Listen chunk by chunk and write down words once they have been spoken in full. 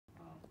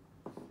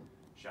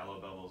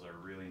Shallow bevels are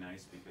really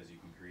nice because you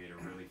can create a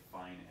really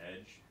fine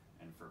edge,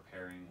 and for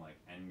paring like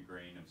end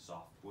grain of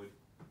softwood,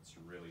 it's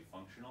really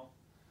functional.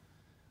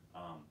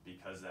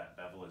 Because that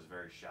bevel is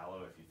very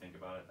shallow, if you think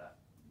about it, that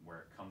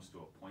where it comes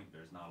to a point,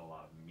 there's not a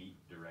lot of meat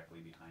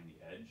directly behind the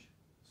edge,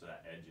 so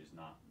that edge is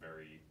not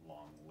very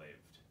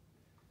long-lived.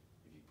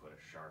 If you put a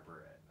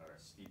sharper or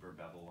a steeper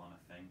bevel on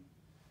a thing,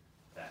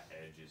 that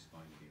edge is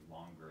going to be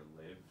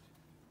longer-lived.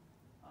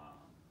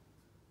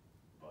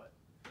 But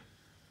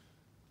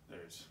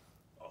there's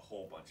a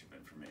whole bunch of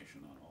information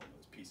on all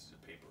those pieces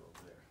of paper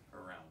over there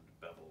around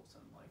bevels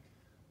and like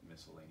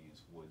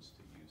miscellaneous woods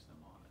to use them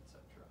on, etc.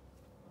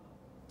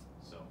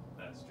 So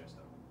that's just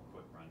a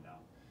quick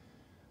rundown.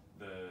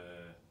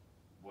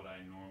 What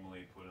I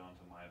normally put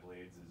onto my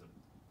blades is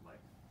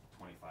like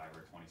 25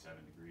 or 27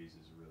 degrees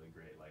is really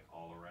great, like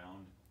all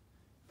around.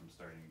 If I'm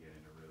starting to get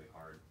into really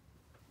hard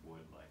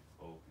wood like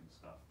oak and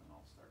stuff, then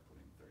I'll start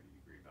putting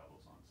 30-degree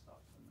bevels on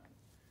stuff, and then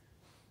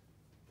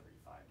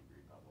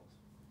 35-degree bevels.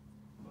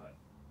 But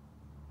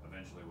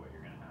eventually what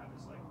you're gonna have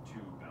is like 2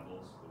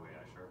 bevels the way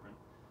I sharpen.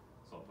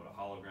 So I'll put a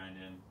hollow grind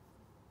in,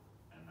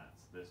 and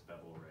that's this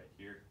bevel right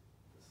here,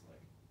 this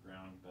like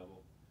ground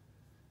bevel,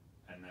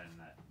 and then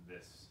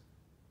this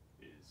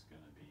is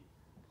gonna be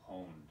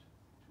honed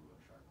to a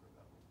sharper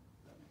bevel.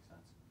 Does that make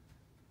sense,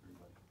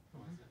 everybody?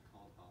 Why is it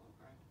called hollow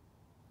grind?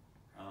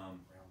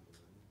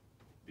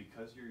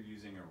 Because you're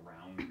using a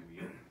round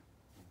wheel,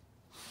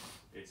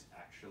 it's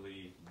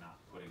actually not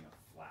putting a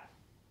flat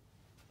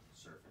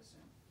surface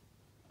in,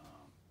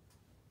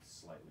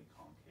 slightly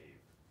concave.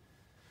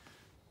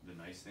 The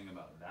nice thing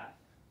about that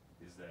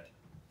is that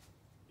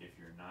if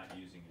you're not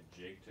using a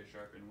jig to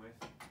sharpen with,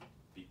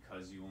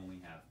 because you only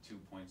have 2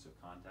 points of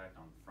contact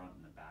on the front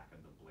and the back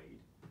of the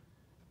blade,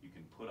 you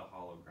can put a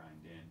hollow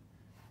grind in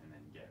and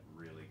then get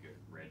really good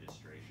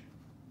registration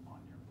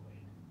on your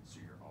blade. So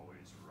you're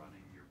always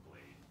running your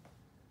blade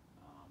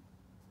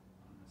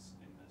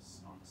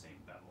on the same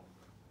bevel.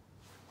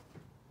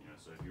 You know,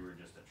 so if you were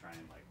just to try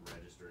and like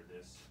register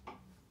this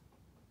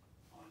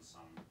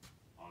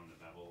on the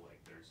bevel,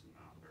 like there's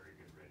not very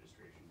good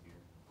registration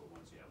here. But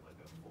once you have like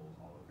a full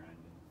hollow grind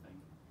in the thing,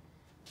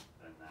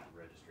 then that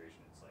registration,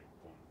 it's like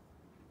boom,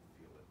 you can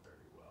feel it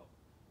very well.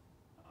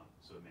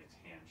 So it makes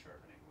hand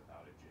sharpening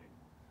without a jig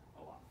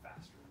a lot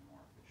faster and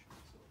more efficient.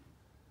 So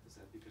is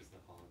that because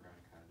the hollow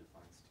grind kind of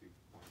defines 2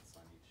 points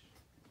on each?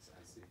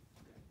 I see.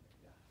 Okay.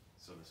 Yeah.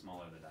 So the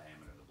smaller the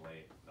diameter of the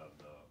blade of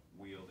the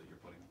wheel that you're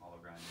putting the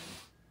hollow grind in,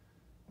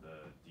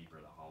 the deeper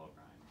the hollow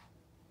grind,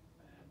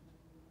 and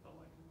the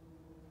like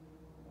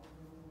more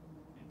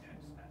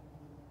intense that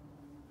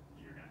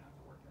you're gonna have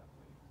to work that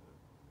blade to bring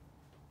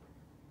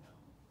everything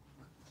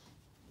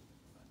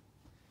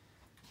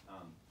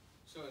down.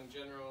 So in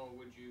general,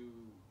 do you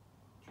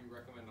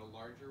recommend a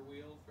larger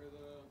wheel for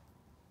the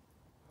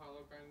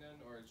hollow grind then,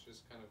 or it's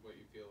just kind of what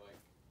you feel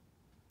like?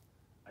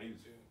 I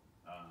use the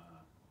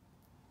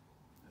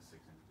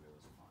 6-inch wheel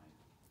is fine,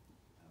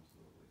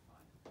 absolutely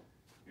fine.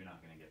 You're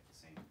not going to get the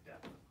same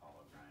depth of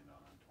hollow grind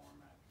on a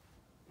Tormac.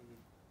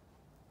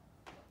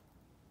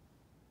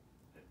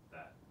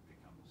 That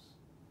becomes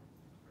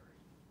very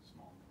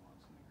small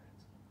nuance in the grand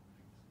scheme of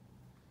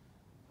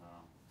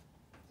things.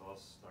 So I'll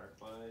start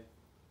by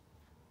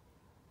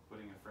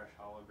putting a fresh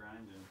hollow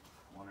grind in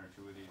 1 or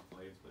 2 of these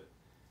blades, but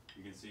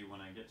you can see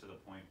when I get to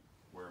the point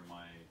where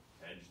my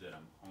edge that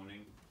I'm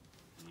honing,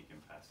 and you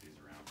can pass these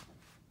around,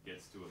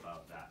 gets to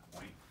about that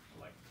point,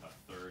 like a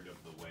third of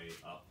the way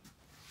up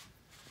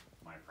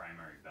my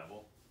primary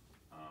bevel,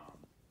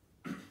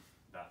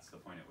 that's the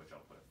point at which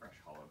I'll put a fresh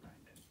hollow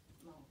grind in.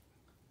 No.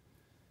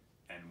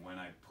 And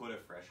when I put a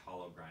fresh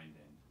hollow grind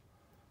in,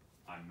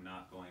 I'm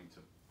not going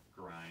to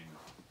grind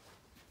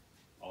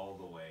all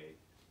the way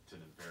to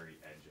the very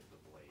edge of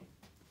the blade.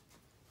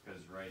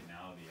 Because right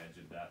now the edge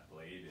of that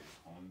blade is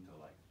honed to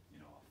like, you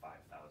know, a 5,000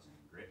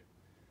 grit.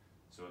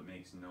 So it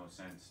makes no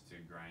sense to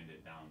grind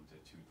it down to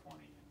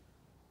 220 and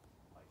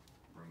like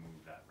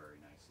remove that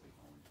very nicely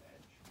honed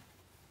edge.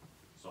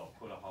 So I'll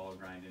put a hollow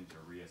grind in to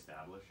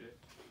reestablish it,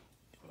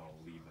 but I'll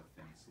leave a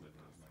thin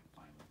sliver of like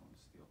finely honed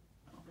steel.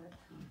 I'll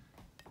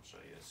show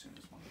you as soon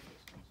as one of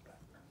those comes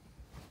back around.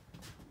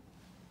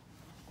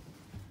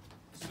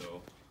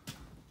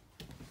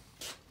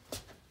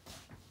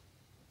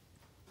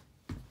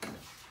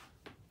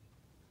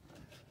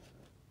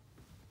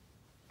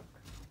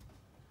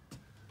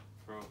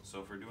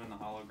 So for doing the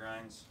hollow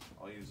grinds,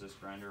 I'll use this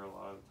grinder a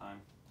lot of the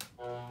time.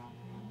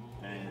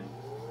 And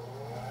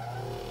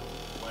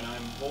when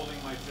I'm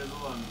holding my chisel,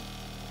 I'm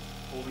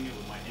holding it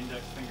with my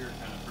index finger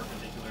kind of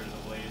perpendicular to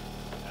the blade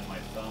and my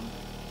thumb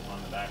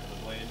on the back of the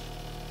blade.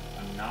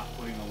 I'm not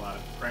putting a lot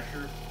of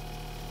pressure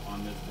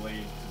on this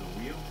blade to the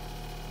wheel,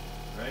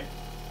 right?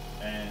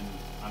 And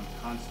I'm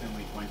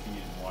constantly quenching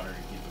it in water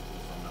to keep it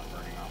cool so I'm not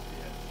burning off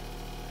the edge.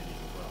 And you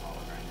can put a hollow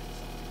grind into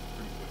something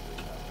pretty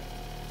quickly that way.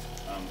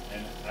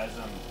 And as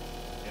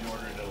in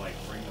order to like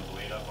bring the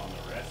blade up on the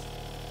wrist,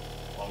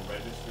 I'll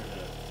register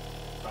the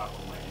top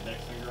of my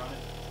index finger on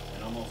it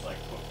and almost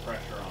like put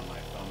pressure on my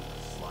thumb to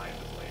slide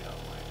the blade up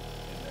my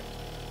index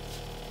finger.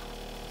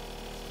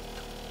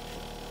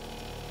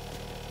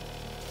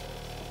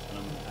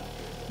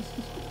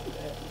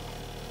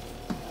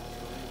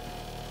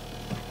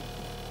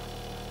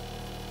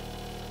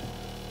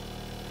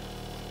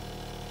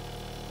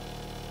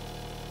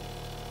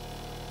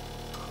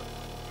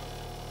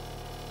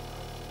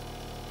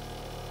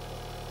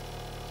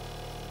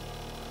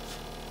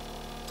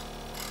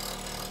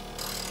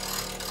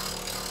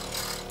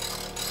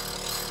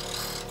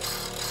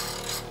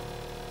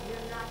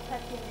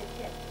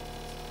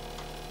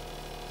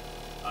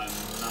 I'm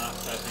not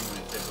touching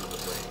the tip of the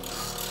blade. No.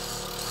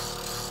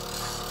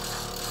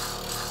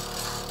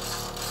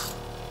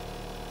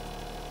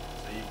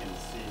 So you can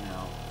see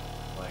now,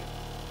 like,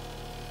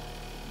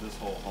 this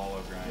whole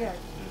hollow grind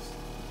is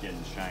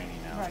getting shiny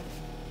now. Right.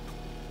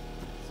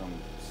 So I'm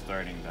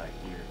starting back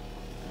here.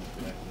 And it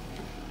could actually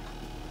be,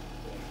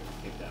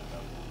 take that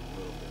bevel a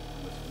little bit,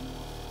 listen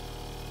more.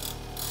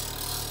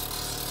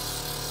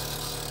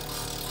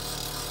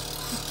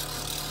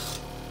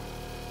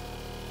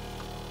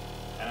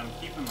 And I'm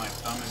keeping my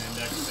thumb and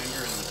index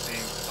finger in the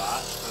same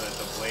spot so that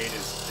the blade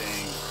is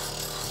staying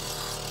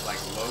like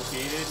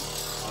located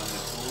on the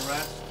tool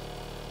rest.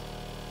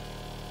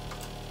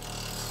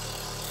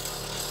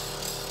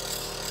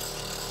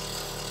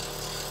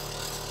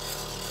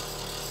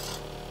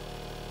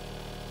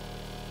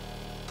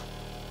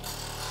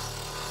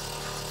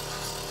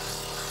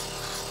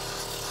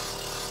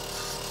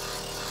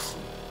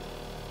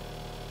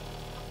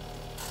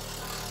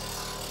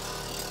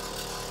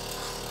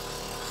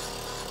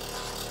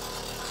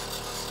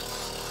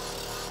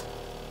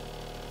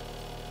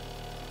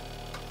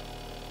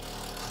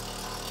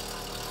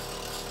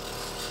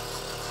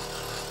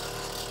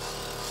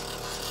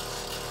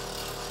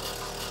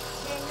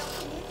 Daniel,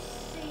 can you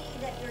see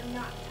that you're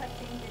not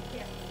touching the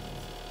tip?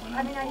 When I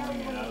I'm mean, I know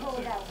pulling when you pull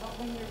it too. out, but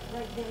when you're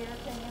right there,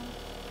 can you?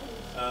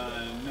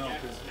 No,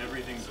 because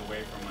everything's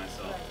away from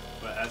myself.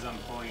 Right. But as I'm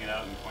pulling it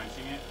out and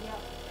quenching it, Yeah.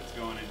 it's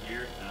going in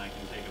here, and I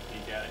can take a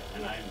peek at it.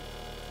 And Yeah.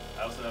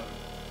 I also have a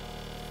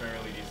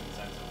fairly decent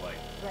sense of like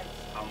Right.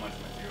 how much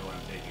material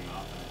I'm taking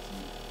off, and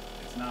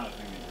it's not a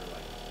thing that you're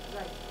like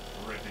Right.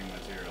 ripping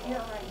material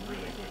Yeah, off right.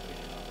 really quickly,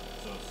 you know.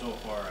 So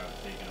far I've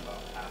taken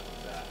about half of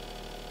that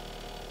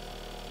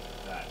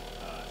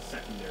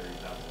secondary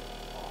bevel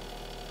off.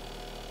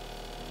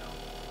 You know.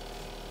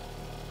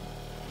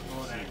 You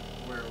Oh, can that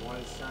see where it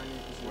was shiny.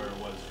 where it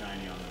was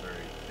shiny on the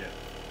very tip.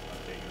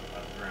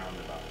 I've ground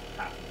about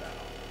half of that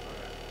off.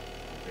 Okay.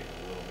 I'll take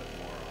a little bit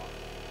more off.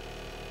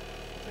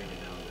 I'll take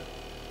it down to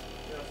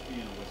just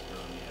being a whisker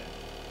on the edge.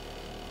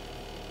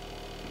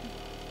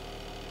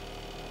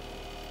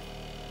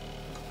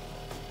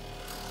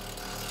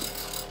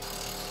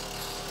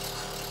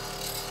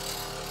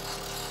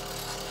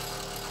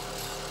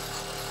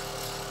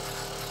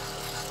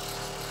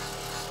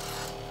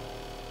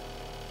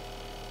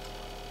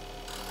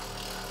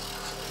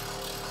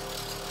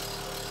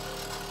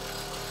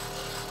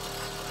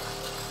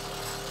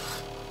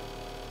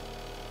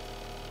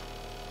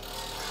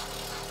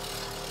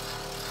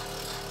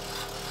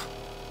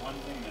 One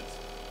thing that's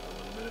a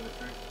little bit of a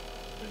trick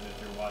is if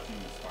you're watching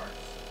the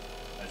sparks,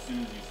 as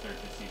soon as you start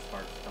to see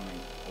sparks coming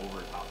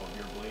over top of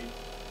your blade,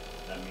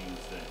 that means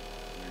that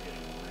you're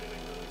getting really,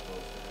 really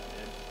close to that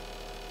edge.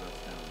 So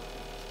it's kind of like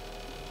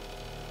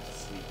a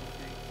sneaky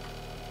thing.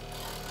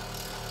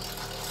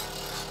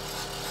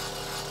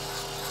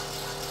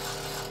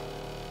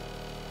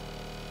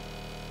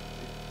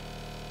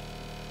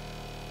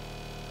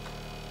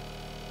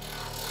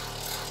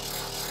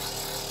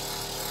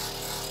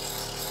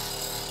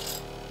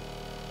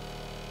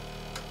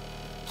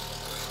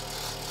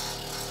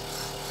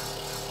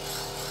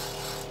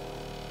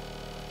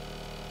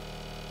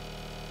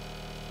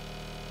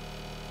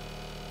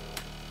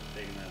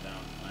 Taking that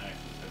down, I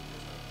actually took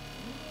just a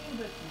little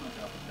bit too much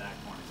off the back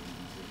corner, so you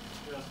can see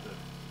just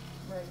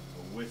Right.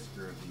 a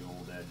whisker of the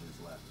old edges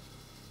left.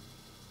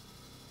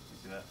 You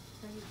see that?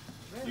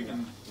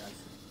 Really?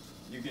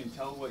 You can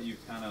tell what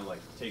you've kind of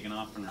like taken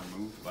off and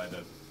removed by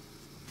the,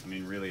 I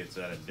mean really it's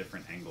at a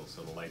different angle,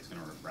 so the light's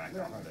going to refract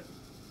off of it.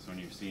 So when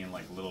you're seeing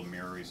like little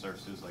mirror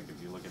surfaces, like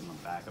if you look in the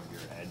back of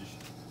your edge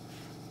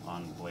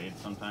on blade,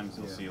 sometimes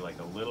you'll see like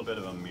a little bit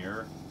of a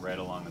mirror right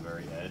along the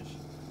very edge.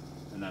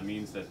 And that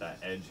means that that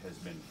edge has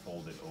been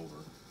folded over,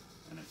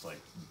 and it's like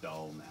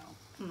dull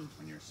now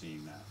when you're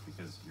seeing that,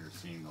 because you're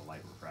seeing the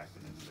light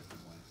refracted in a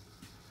different way.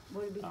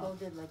 Would it be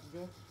folded like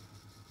this?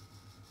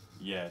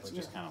 Yeah, it's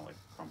just Yeah. kind of like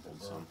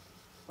crumpled some.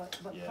 But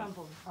Yeah.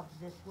 crumpled up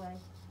this way,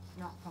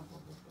 not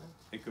crumpled this way.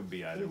 It could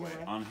be either Either way.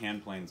 way. On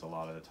hand planes, a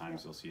lot of the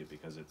times Yeah. you'll see it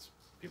because it's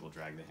people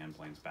drag the hand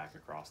planes back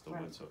across the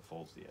wood, Right. so it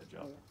folds the edge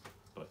up. Yeah.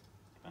 But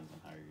depends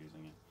on how you're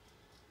using it.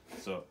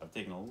 So I've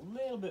taken a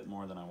little bit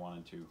more than I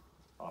wanted to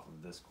off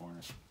of this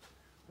corner.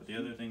 But the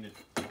other thing to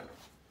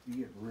You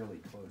get really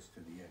close to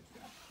the edge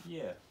now.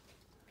 yeah,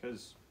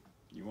 because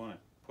you want to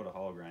put a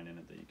hollow grind in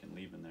it that you can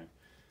leave in there.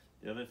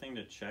 The other thing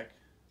to check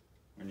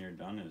when you're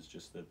done is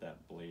just that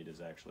that blade is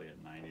actually at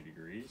 90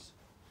 degrees.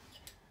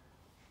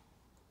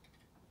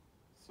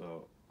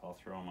 So I'll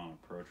throw them on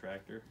a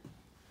protractor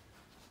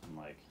and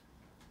like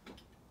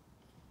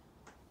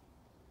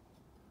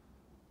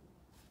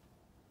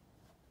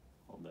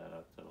hold that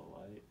up to the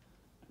light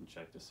and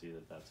check to see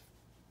that that's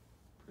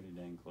pretty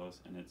dang close,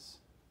 and it's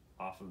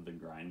off of the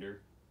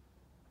grinder.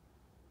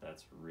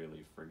 That's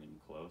really friggin'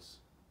 close.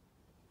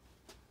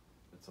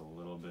 It's a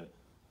little bit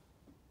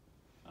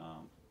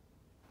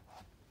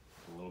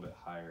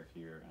higher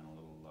here and a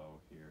little low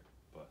here,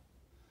 but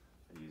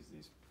I use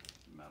these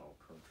metal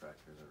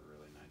protractors that are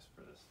really nice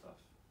for this stuff.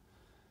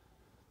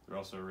 They're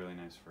also really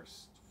nice for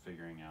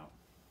figuring out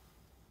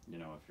you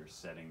know, if you're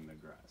setting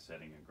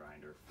setting a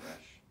grinder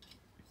fresh,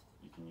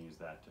 you can use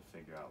that to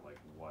figure out like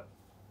what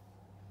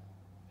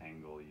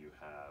angle you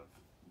have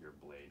your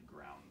blade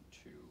ground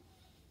to.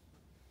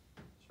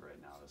 So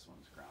right now this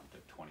one's ground to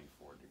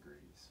 24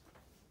 degrees,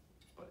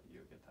 but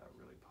you'll get that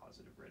really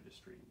positive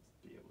registry and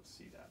be able to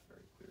see that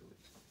very clearly.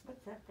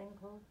 What's that thing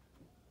called?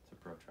 It's a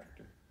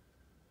protractor.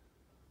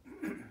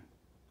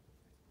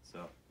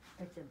 So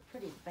It's a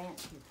pretty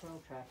fancy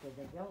protractor.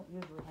 They don't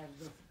usually have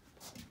this.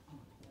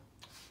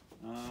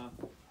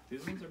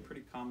 these ones are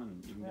pretty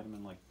common. You can get them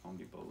in like Home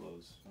Depot,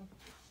 Lowe's,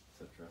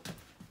 etc. Did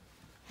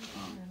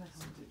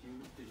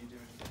you do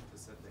anything to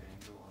set the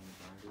angle on the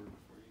grinder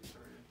before you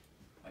started?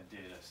 I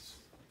did.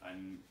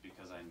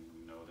 Because I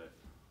know that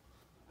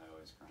I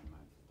always grind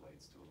my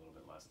blades to a little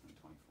bit less than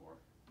 24.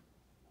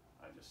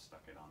 I just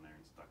stuck it on there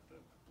and stuck the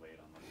blade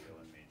on the wheel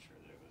and made sure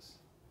that it was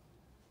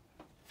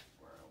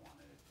where I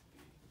wanted it to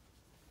be.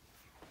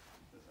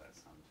 Does that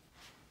sound?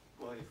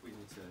 Well, if we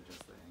need to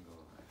adjust the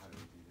angle, how do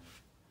we do that?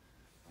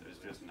 There's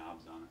just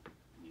knobs on it,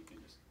 and you can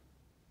just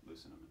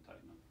loosen them and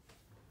tighten them.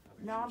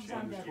 Knobs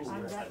on that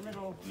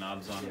little.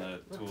 Knobs on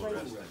the tool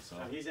rest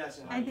itself. He's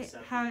asking I think,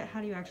 how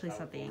do you actually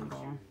set the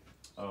angle?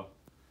 Oh,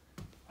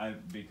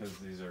 because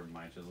these are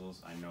my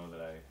chisels, I know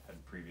that I had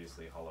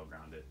previously hollow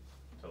ground it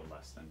to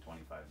less than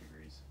 25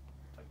 degrees,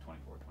 like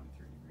 24, 23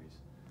 degrees.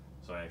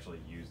 So I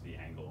actually use the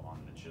angle on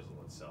the chisel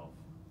itself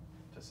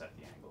to set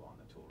the angle on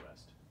the tool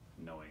rest,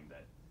 knowing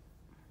that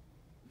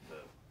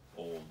the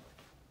old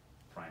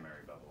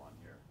primary bevel on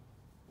here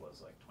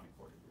was like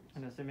 24 degrees.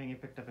 And assuming you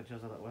picked up a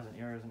chisel that wasn't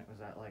yours and it was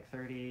at like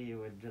 30, you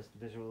would just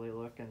visually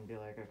look and be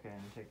like, okay,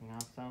 I'm taking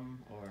off some,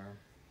 or?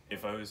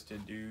 If I was to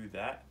do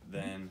that,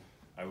 then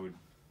I would,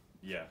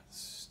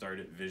 start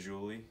it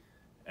visually,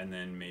 and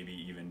then maybe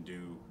even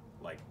do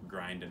like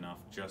grind enough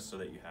just so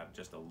that you have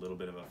just a little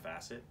bit of a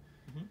facet,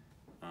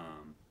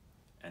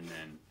 and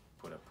then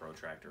put a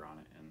protractor on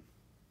it and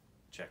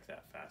check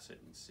that facet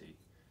and see.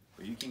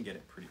 But you can get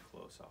it pretty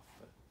close off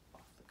the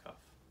cuff.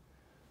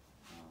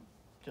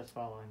 Just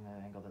following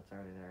the angle that's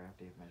already there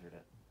after you've measured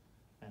it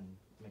and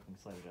making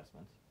slight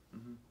adjustments.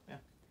 Yeah.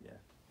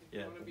 If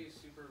you want to be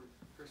super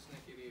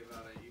persnickety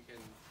about it, you can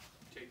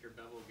take your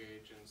bevel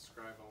gauge and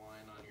scribe a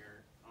line on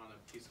a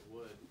piece of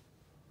wood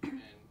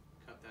and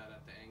cut that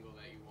at the angle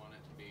that you want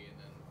it to be, and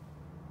then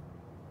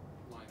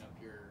line up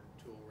your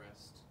tool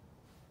rest,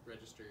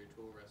 register your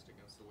tool rest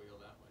against the wheel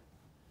that way.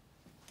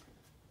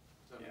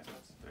 Does that make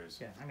sense?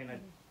 Yeah, I mean,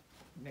 it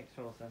makes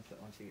total sense that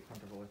once you get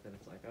comfortable with it,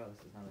 it's like, oh, this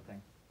is not a thing.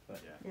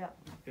 But Yeah.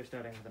 if you're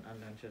starting with an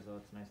unknown chisel,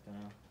 it's nice to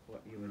know what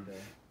you would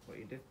what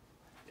you do.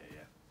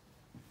 Yeah.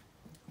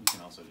 You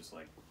can also just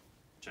like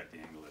check the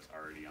angle that's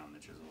already on the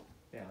chisel.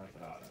 Yeah, that's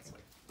what I was that's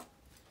thinking. like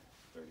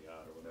 30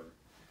 odd or whatever.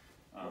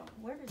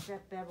 Where does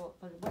that bevel,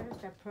 where does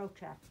that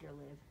protractor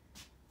live?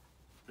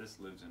 This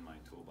lives in my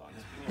toolbox.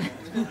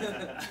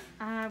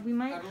 We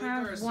might I believe there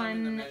are have some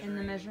in the one in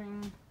the measuring-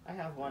 measuring. I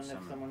have one Some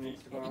if of someone the-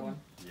 needs to borrow one.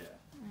 Yeah.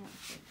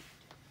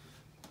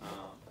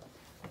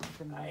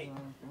 The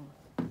measuring thing.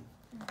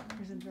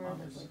 There's a drawer On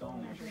the with like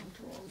stone. measuring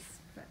tools.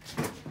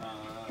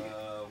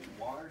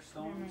 Water There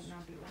stones might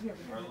not be one.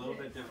 are a little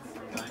bit different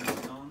from diamond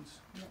stones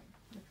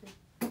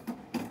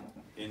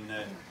in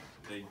that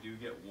they do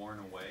get worn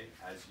away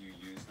as you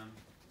use them.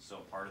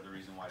 So part of the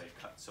reason why they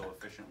cut so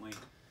efficiently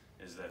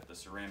is that the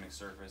ceramic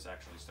surface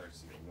actually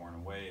starts to get worn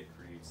away. It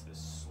creates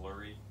this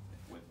slurry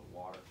with the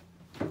water,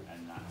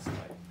 and that's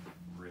like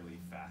really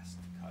fast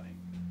cutting.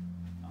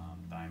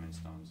 Diamond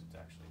stones, it's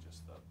actually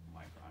just the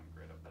micron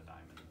grit of the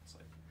diamond that's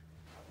like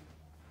cutting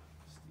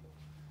steel.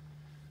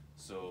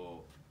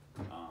 So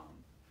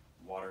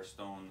water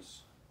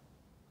stones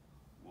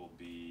will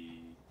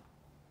be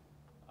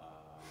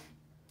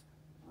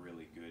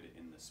really good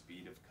in the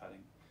speed of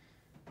cutting.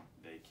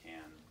 They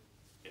can,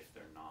 if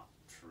they're not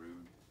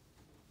trued,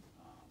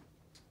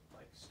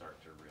 like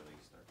start to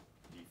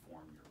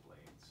deform your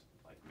blades,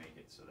 like make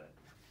it so that,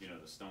 you know,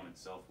 the stone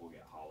itself will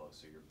get hollow,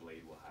 so your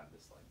blade will have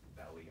this like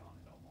belly on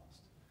it almost,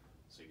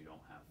 so you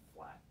don't have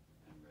flat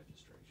and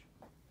registration.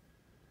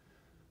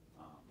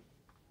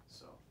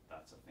 So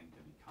that's a thing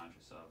to be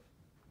conscious of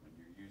when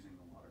you're using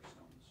the water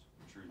stones.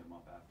 True them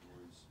up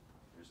afterwards.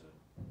 We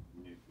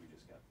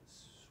just got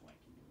this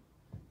swanky new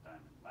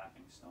diamond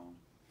lapping stone,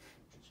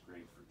 which is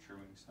great for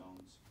truing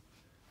stones.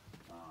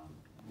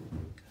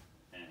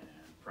 And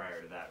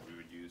prior to that, we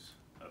would use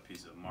a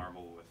piece of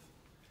marble with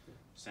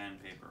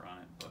sandpaper on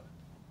it, but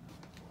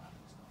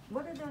lapping stone.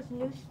 What are those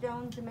new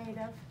stones made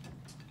of,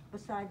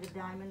 beside the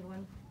diamond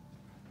one?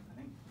 I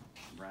think,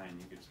 Brian,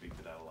 you could speak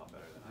to that a lot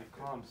better than I I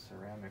could. call them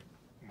ceramic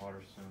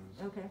water stones.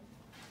 Okay. I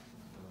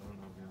don't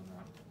know beyond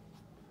that.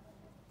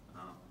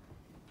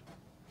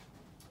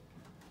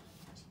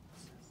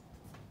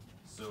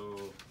 So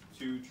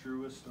to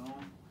true a stone,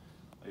 all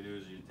you do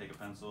is you take a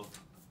pencil,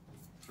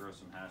 throw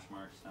some hash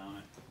marks down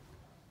it,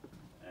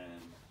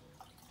 and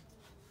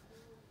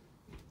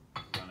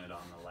run it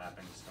on the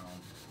lapping stone.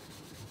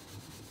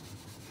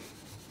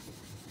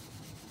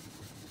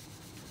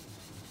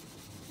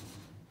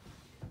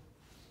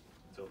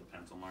 Until the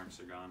pencil marks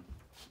are gone.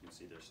 You can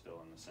see they're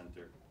still in the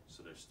center,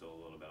 so there's still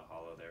a little bit of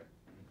hollow there.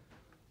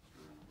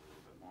 So we're gonna do a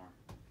little bit more.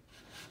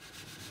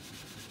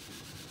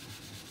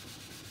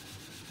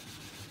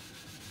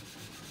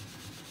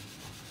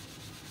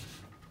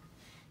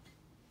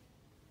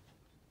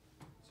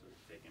 So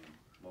we've taken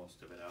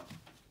most of it out.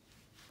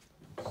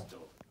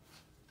 Still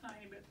a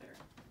tiny bit there.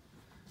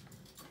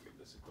 Give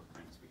this a quick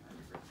glance behind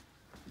the grip.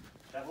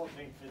 That whole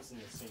thing fits in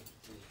the sink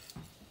too.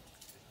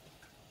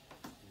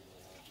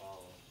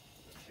 Follow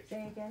the picture.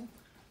 Say again?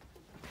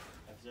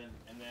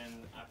 And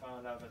then I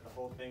found out that the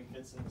whole thing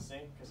fits in the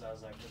sink because I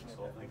was like looking at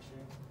that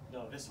picture.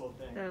 No, this whole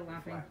thing. The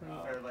wrapping plate.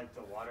 Or like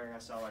the water, I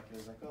saw like it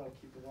was like, oh,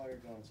 keep the water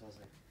going. So I was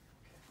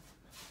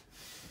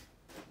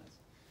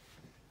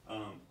like,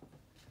 okay.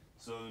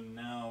 So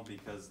now,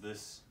 because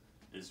this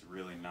is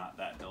really not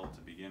that dull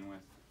to begin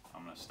with,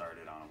 I'm gonna start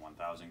it on a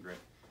 1000 grit,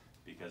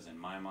 because in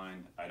my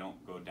mind, I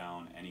don't go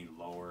down any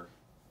lower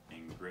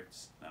in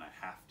grits than I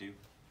have to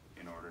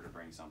in order to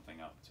bring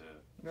something up to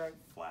Right.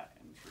 flat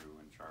and true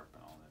and sharp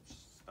and all that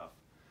stuff.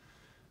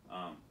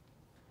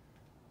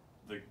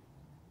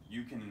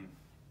 You can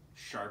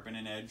sharpen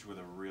an edge with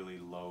a really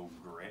low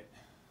grit.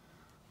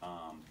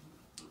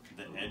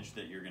 The edge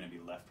that you're gonna be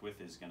left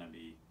with is gonna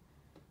be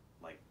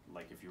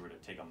like if you were to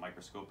take a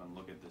microscope and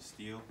look at the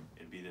steel,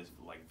 it'd be this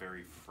like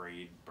very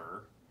frayed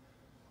burr.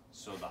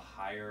 So the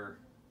higher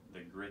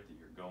the grit that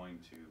you're going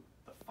to,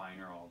 the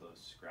finer all those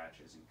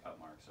scratches and cut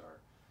marks are,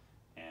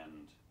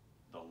 and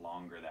the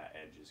longer that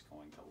edge is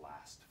going to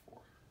last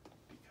for,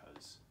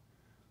 because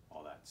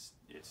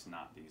it's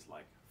not these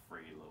like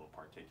frayed little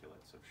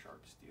particulates of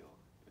sharp steel.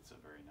 It's a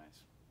very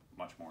nice,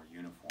 much more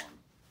uniform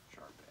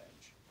sharp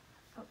edge.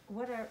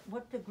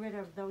 What's the grit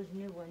of those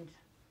new ones?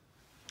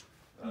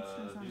 It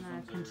says on These the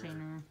ones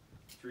container.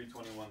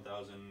 320,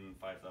 1000,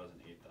 5000,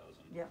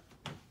 8000. Yep.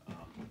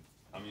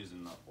 I'm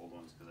using the old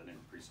ones because I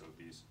didn't pre-soak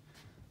these.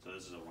 So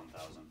this is a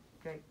 1000.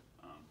 Great.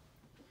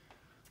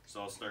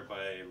 So I'll start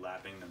by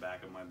lapping the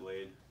back of my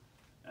blade,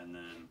 and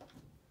then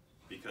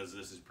because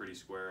this is pretty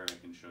square, I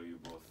can show you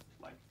both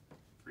like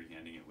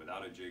freehanding it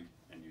without a jig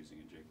and using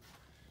a jig.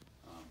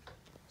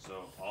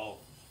 So I'll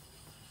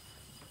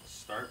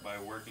start by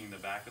working the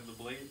back of the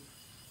blade.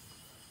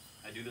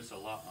 I do this a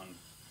lot on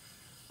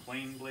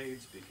plane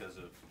blades because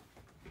of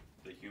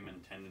the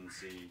human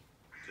tendency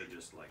to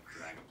just like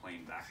drag a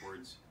plane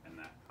backwards, and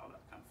how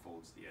that kind of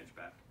folds the edge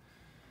back.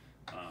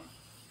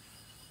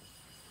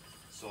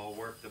 So I'll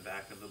work the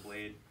back of the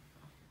blade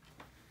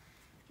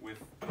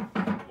with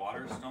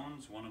water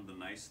stones. One of the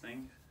nice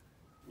things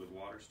with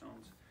water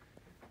stones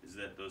is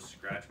that those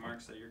scratch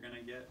marks that you're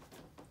gonna get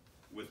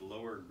with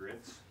lower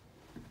grits,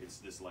 it's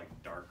this like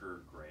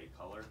darker gray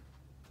color,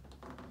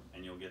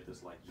 and you'll get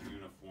this like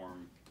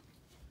uniform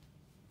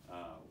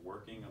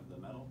working of the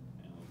metal,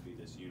 and it'll be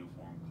this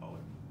uniform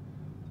color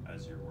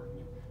as you're working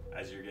it.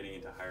 As you're getting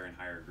into higher and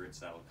higher grits,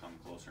 that'll come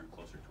closer and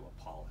closer to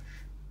a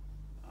polish.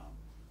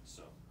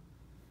 So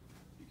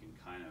you can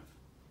kind of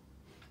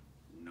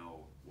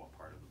know what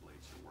part of the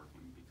blades you're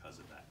working because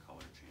of that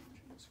color change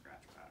in the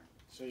scratch pattern.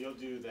 So you'll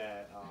do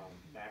that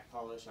back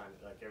polish on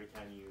like every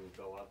time you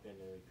go up in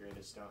the grit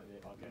of stone.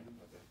 Okay.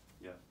 Okay.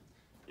 Yeah,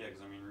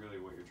 because I mean,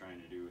 really, what you're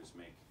trying to do is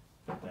make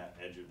that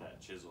edge of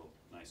that chisel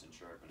nice and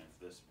sharp. And if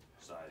this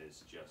side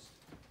is just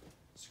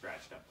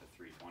scratched up to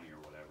 320 or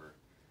whatever,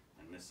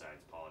 and this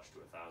side's polished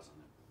to 1000,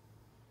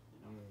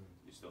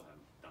 you still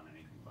haven't done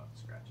anything about the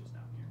scratches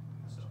down here.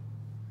 So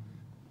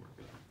we're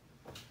good.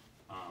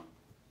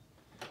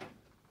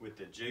 With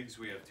the jigs,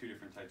 we have two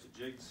different types of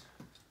jigs.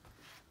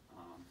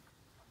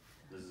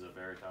 This is a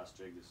Veritas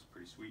jig. This is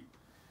pretty sweet.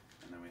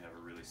 And then we have a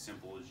really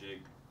simple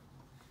jig.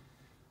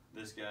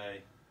 This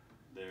guy,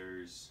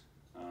 there's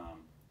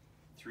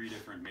 3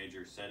 different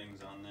major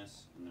settings on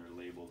this, and they're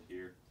labeled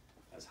here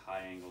as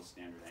high angles,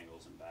 standard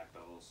angles, and back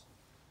bevels.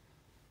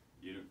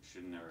 You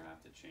should never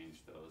have to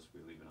change those.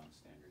 We leave it on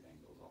standard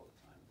angles all the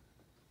time.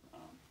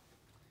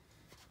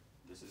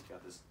 This has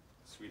got this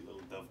sweet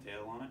little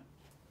dovetail on it,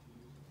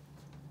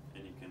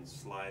 and you can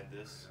slide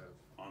this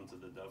onto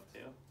the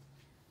dovetail.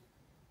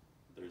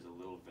 There's a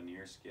little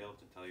veneer scale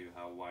to tell you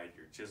how wide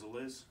your chisel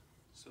is.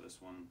 So this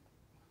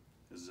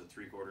is a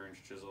 3/4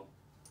 inch chisel.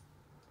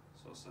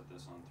 So I'll set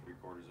this on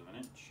 3/4 of an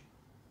inch.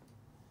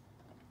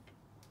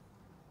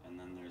 And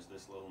then there's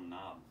this little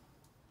knob,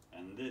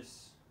 and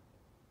this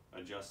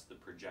adjusts the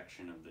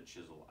projection of the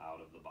chisel out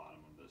of the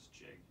bottom of this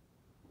jig,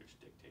 which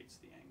dictates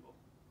the angle.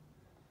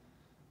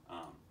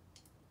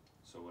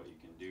 So what you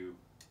can do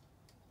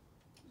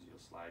is you'll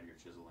slide your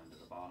chisel into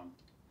the bottom,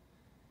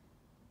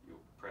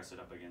 you'll press it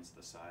up against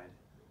the side,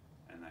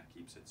 and that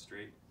keeps it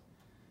straight.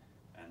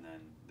 And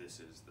then this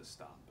is the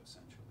stop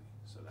essentially.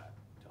 So that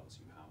tells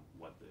you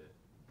what the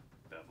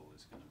bevel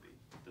is going to be.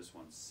 This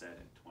one's set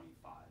at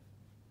 25.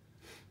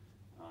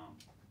 So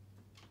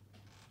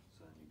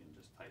then you can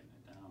just tighten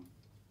it down.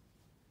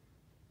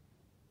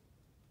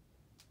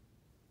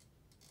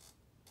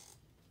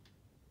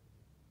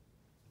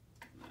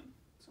 And then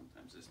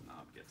sometimes this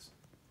knob gets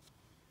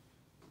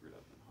boogered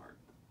up and hard.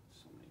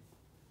 So many.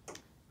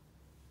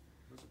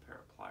 There's a pair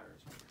of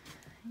pliers over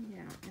here.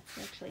 Yeah, it's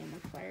actually in the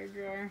fire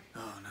drawer.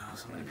 Oh no,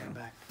 somebody come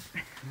back.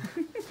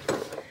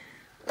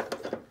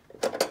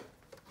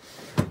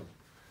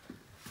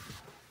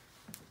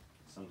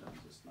 Sometimes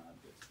this knob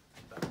gets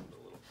bent a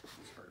little,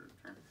 it's harder to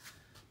turn.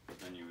 But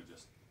then you would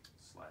just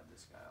slide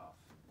this guy off.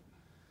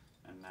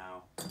 And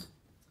now,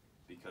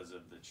 because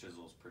of the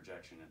chisel's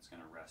projection, it's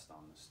gonna rest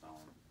on the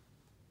stone.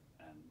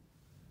 And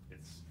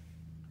it's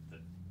the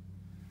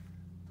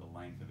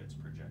length of its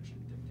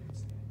projection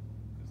dictates the angle,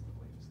 because the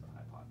blade is the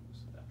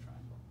hypotenuse of that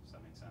triangle. Does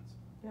that make sense?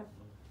 Yep.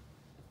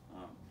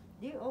 Um,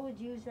 Do you always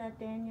use that,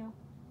 Daniel?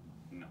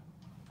 no.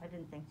 I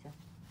didn't think so.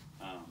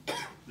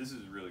 This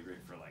is really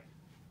great for like,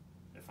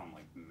 if I'm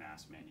like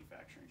mass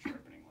manufacturing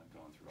sharpening, like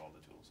going through all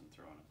the tools and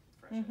throwing a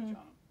fresh edge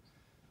on them.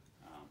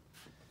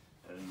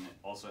 And it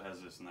also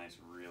has this nice,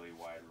 really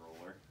wide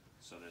roller,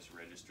 so this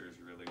registers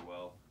really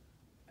well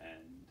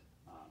and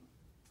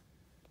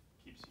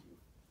keeps you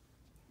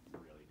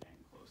really dang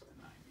close to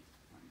 90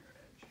 on your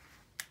edge.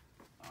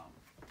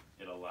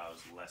 It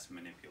allows less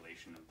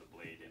manipulation of the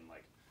blade in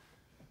like,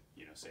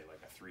 you know, say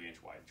like a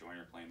 3-inch wide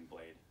joiner plane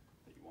blade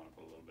that you want to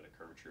put a little bit of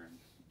curvature in.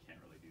 You can't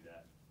really do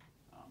that.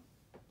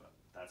 But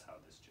that's how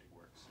this jig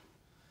works.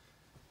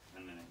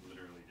 And then it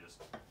literally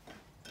just,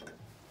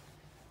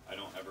 I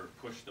don't ever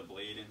push the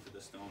blade into the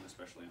stone,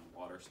 especially on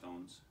water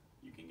stones.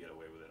 You can get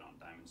away with it on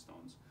diamond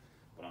stones,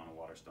 but on a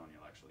water stone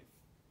you'll actually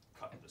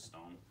cut the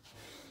stone.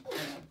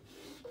 And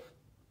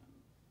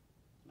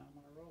now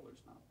my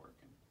roller's not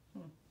working.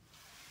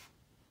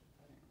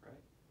 That ain't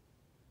right.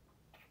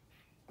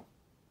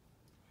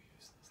 We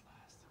used this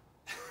last.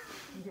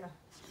 Yeah.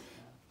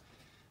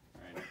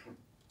 Alright,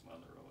 well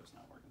the roller's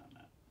not working on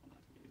that. I'm not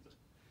gonna use it.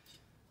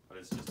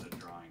 But it's just a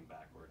drawing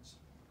backwards.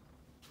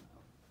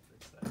 I'll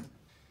fix that.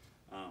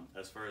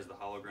 As far as the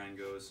hollow grind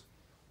goes,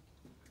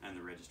 and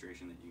the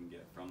registration that you can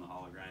get from the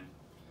hollow grind,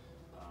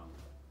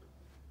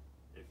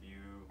 if I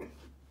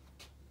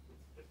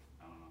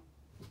don't know,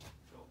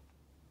 Phil,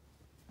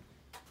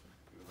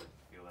 you would like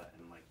to feel that,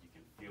 and like you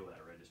can feel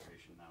that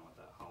registration now with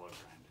that hollow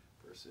grind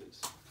versus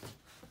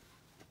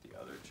the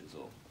other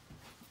chisel.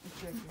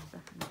 It's right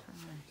there.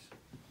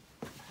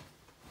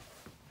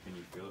 Can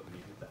you feel it when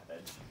you hit that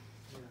edge?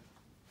 Yeah.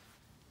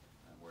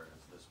 And whereas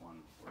this one,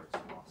 where it's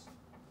lost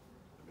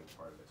a big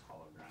part of its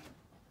hollow grind.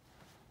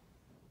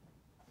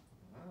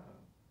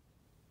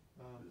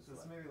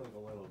 It's maybe like a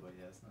little, but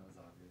yeah, it's not as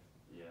obvious.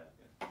 Yeah.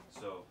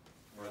 So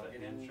where the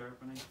hand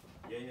sharpening?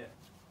 Yeah.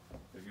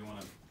 If you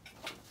want to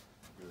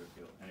give it a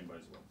feel,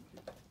 anybody's welcome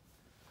to.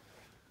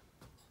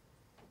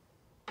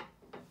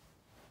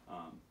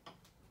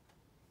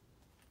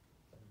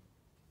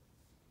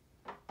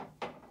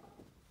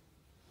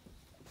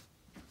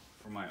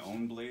 For my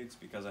own blades,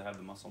 because I have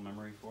the muscle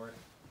memory for it,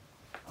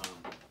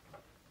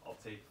 I'll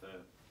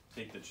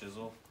take the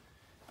chisel,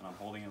 and I'm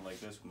holding it like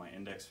this with my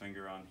index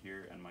finger on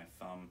here and my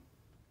thumb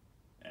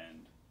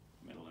and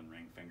middle and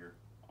ring finger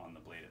on the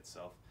blade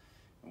itself.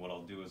 And what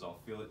I'll do is I'll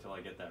feel it till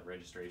I get that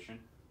registration.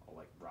 I'll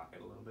like rock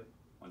it a little bit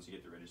once you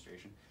get the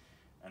registration,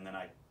 and then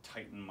I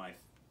tighten my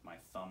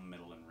thumb,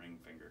 middle, and ring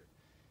finger,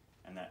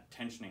 and that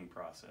tensioning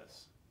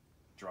process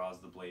draws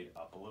the blade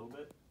up a little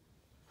bit.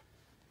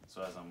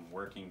 So as I'm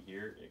working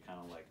here, it kind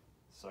of like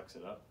sucks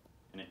it up,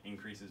 and it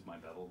increases my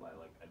bevel by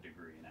like 1.5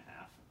 degrees,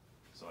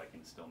 so I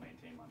can still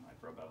maintain my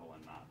micro bevel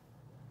and not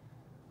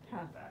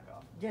back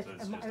off. So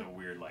it's just a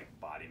weird like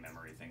body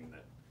memory thing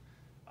that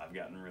I've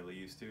gotten really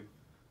used to.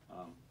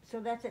 So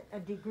that's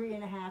 1.5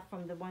 degrees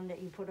from the one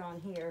that you put on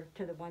here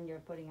to the one you're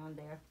putting on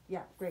there.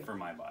 Yeah, great. For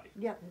my body.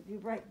 Yeah, you're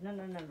right. No,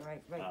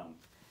 right.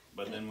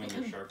 But then when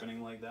you're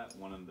sharpening like that,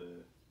 one of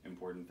the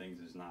important things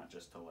is not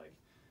just to like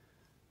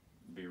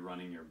be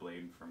running your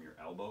blade from your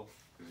elbow,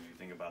 because if you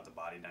think about the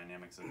body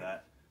dynamics of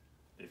that,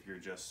 if you're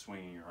just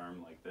swinging your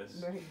arm like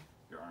this, Right.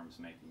 your arm's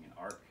making an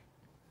arc.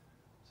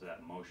 So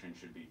that motion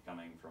should be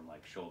coming from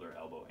like shoulder,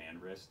 elbow,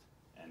 and wrist,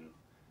 and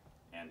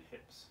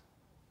hips.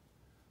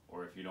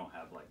 Or if you don't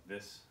have like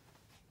this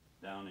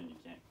down and you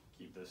can't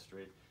keep this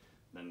straight,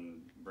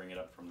 then bring it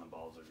up from the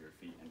balls of your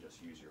feet and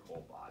just use your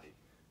whole body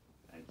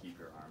and keep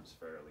your arms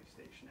fairly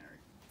stationary.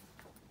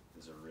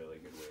 Is a really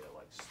good way to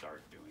like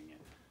start doing it.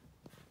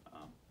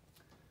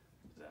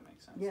 Does that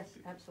make sense? Yes,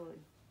 absolutely.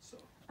 So.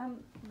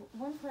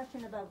 One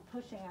question about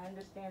pushing. I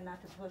understand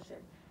not to push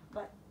it,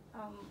 but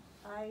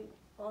I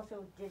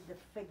also did the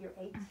figure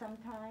 8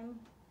 sometime,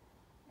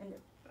 and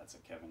That's a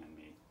Kevin and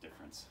me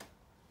difference.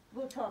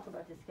 we'll talk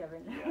about this,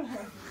 Kevin.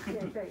 Yeah.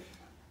 Yeah, great.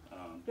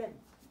 Good.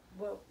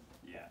 Well,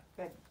 Yeah.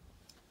 good.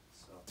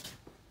 So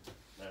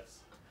that's,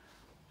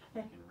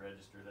 you can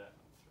register that.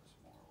 Throw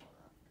some more water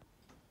on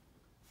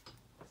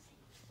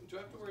here. Do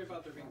I have to worry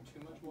about there being too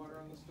much water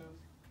on the stove?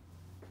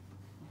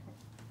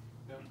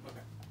 No?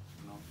 Okay.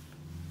 No.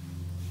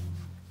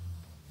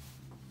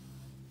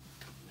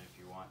 And if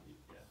you want,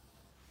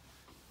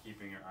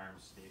 keeping your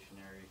arms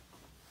stationary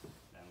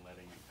and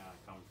letting it kind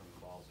of come from the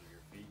balls of your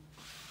feet.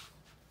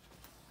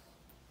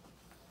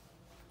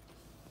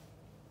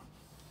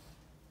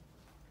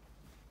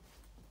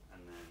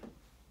 And then,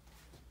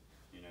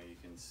 you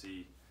can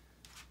see,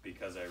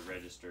 because I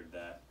registered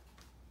that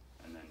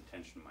and then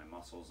tension my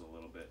muscles a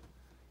little bit,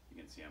 you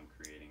can see I'm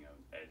creating an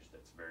edge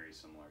that's very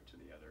similar to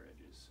the other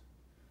edges,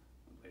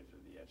 the blades or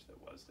the edge that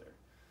was there.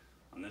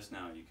 On this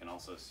now, you can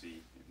also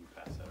see, if you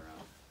pass that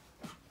around,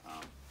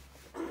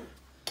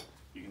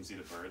 you can see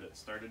the burr that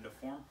started to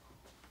form.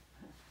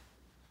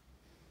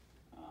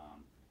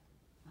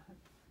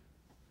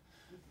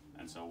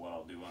 And so what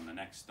I'll do on the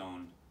next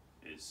stone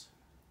is,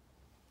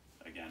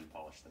 again,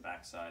 polish the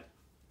backside,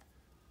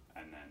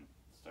 and then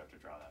start to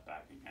draw that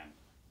back again.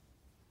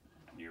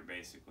 And you're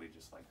basically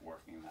just like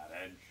working that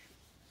edge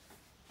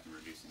and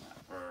reducing that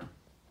burr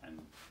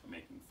and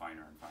making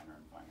finer and finer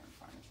and finer and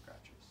finer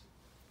scratches.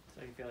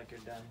 So you feel like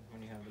you're done when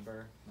you have the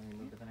burr, when you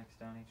move to the next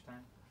stone each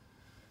time?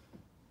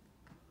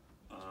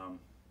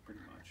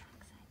 Pretty much.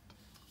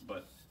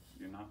 But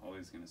you're not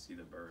always going to see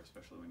the burr,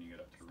 especially when you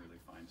get up to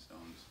really fine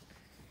stones.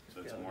 So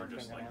it's more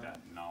just like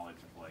that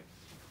knowledge of like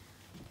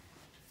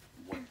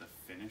what the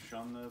finish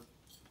on the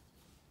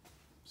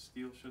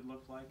steel should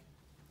look like.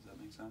 Does that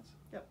make sense?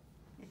 Yep.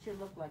 It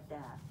should look like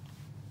that.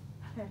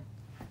 It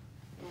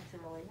looks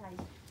really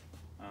nice.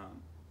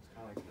 It's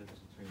kind of like the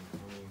difference between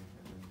honing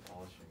and then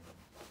polishing.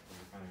 So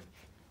you kind of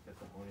get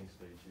the honing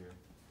stage here,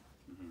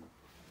 and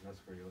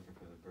that's where you're looking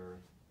for the burr.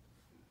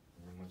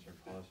 And then once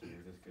you're polishing,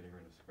 you're just getting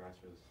rid of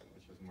scratches,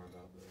 which is more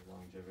about the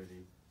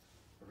longevity.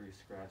 Every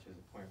scratch is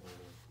a point where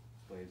the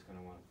blade's going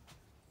to want to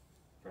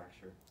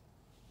fracture,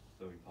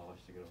 so we polish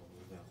to get all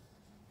those out.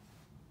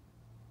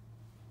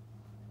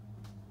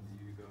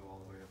 Do you go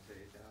all the way up to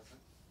 8,000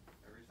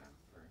 every time?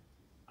 Or?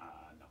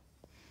 No.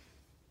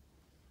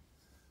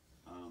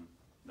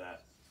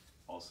 That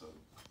also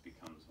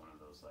becomes one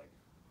of those like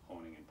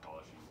honing and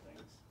polishing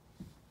things,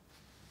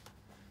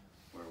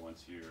 where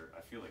once you're,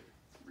 I feel like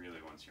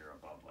really once you're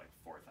above like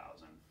 4,000,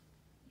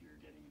 you're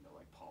getting into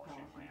like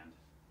polishing land.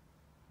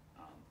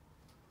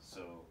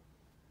 So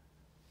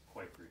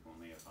quite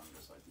frequently, if I'm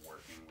just like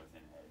working with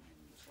an edge and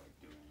just like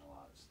doing a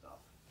lot of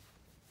stuff,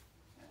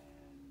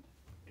 and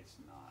it's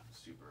not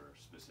super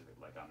specific,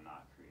 like I'm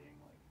not creating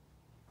like,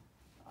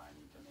 I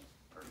need to make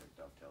perfect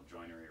dovetail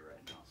joinery right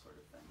now sort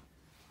of thing.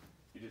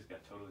 You just got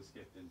totally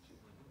skipped into,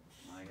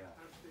 my God,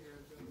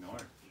 ignore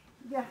it.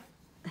 Yeah.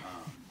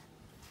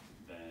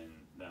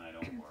 Then I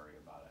don't worry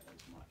about it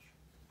as much.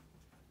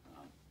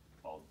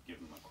 I'll give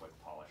them a quick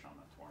polish on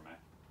the Tormek,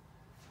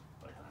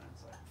 but then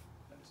it's like,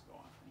 I just go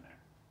on from there.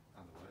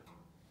 On the what?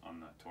 On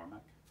the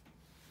Tormek,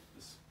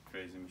 this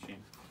crazy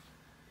machine.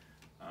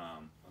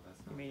 That's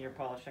You mean you're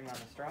polishing on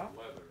the straw?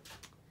 leather.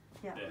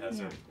 Yeah. It has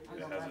a On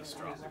the it has a left-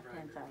 straw.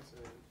 left-hand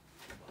side.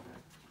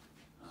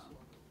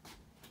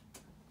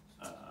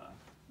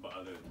 But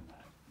other than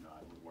that, no,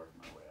 I would work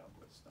my way up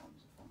with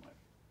stones if I'm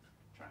like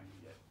trying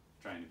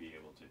to be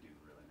able to do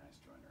really nice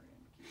joinery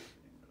and keep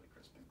everything really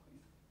crisp and clean.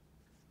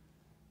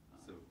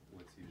 So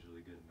what's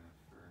usually good enough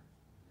for your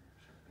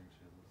sharpening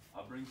chisels?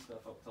 I'll bring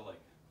stuff up to like,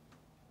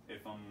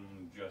 if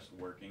I'm just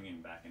working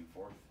in back and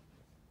forth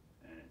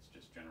and it's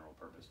just general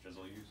purpose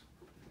chisel use,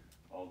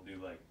 I'll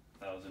do like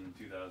 1,000,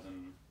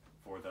 2,000,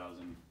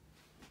 4,000,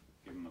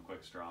 give them a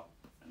quick strop,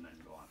 and then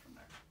go on from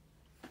there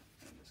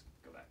and just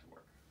go back to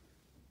work.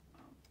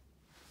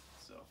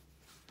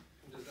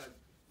 Does that,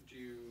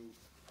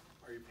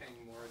 are you paying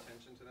more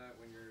attention to that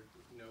when you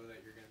know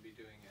that you're going to be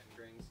doing end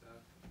grain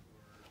stuff?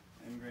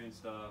 Or? End grain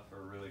stuff,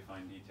 or really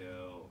fine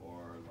detail,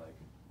 or like,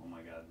 oh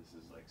my God, this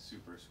is like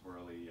super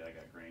swirly, I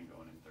got grain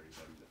going in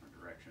 37 different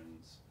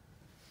directions,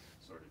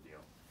 sort of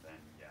deal.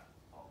 Then yeah,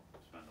 I'll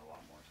spend a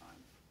lot more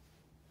time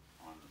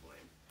on the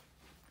blade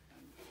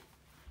and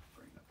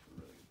bring it up to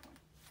a really good point.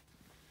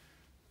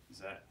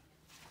 Does that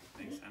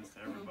make sense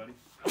to everybody?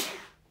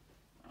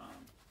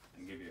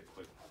 And give you a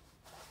quick,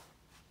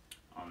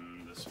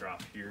 on the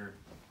strop here,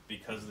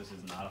 because this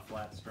is not a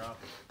flat strop,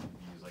 you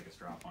use like a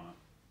strop on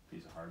a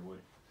piece of hardwood,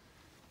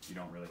 you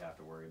don't really have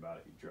to worry about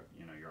it.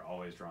 You know, you're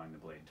always drawing the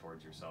blade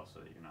towards yourself so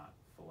that you're not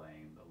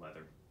filleting the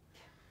leather.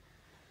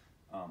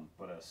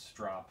 But a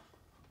strop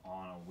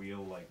on a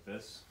wheel like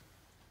this,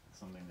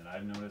 something that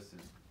I've noticed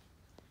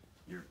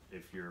is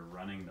if you're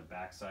running the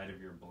backside of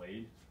your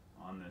blade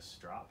on this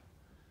strop,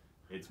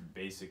 it's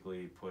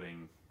basically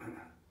putting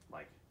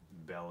like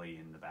belly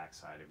in the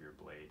backside of your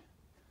blade.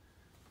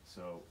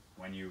 So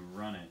when you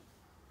run it,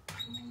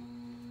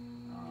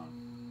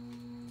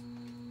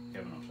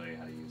 Kevin will show you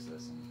how to use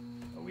this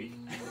in a week.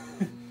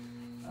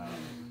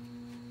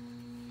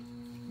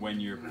 When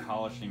you're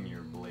polishing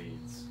your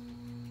blades,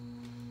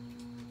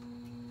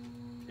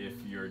 if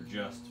you're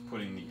just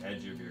putting the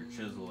edge of your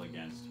chisel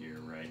against here,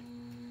 right,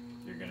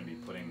 you're going to be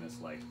putting this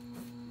like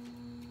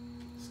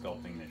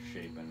sculpting this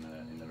shape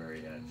in the very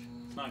edge.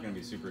 It's not going to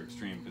be super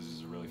extreme because this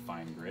is a really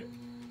fine grit,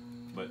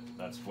 but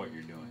that's what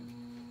you're doing.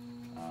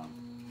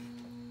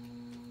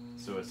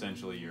 So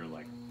essentially you're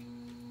like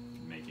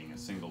making a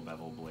single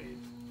bevel blade,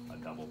 a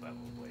double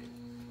bevel blade.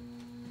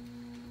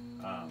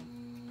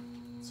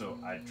 So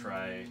I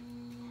try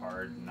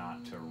hard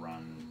not to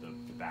run the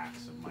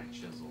backs of my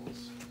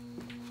chisels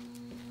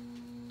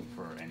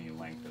for any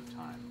length of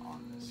time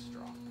on this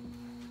strop.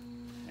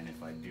 And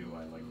if I do,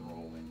 I like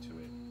roll into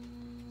it.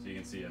 So you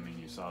can see, I mean,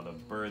 you saw the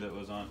burr that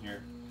was on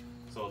here.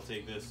 So I'll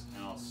take this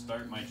and I'll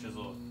start my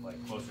chisel like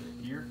closer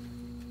to here,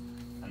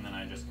 and then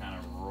I just kind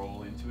of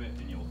roll into it,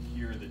 and you'll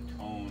hear the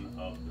tone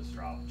of the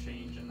strop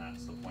change, and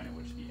that's the point at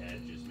which the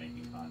edge is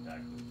making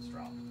contact with the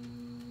strop.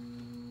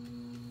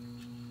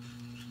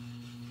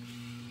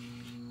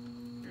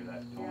 Hear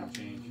that tone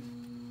change?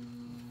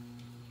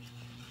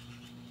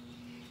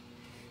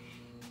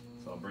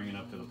 So I'll bring it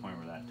up to the point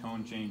where that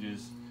tone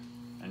changes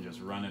and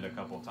just run it a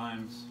couple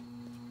times,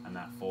 and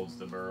that folds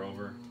the burr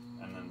over,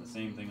 and then the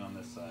same thing on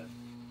this side.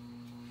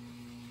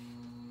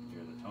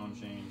 Hear the tone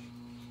change.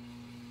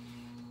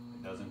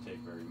 It doesn't take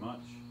very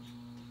much,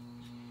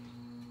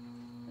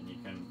 and you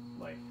can,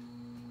 like,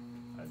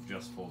 I've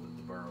just folded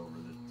the burr over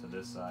to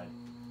this side,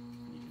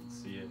 and you can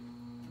see it,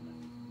 and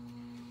then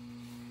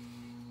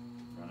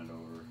run it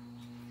over.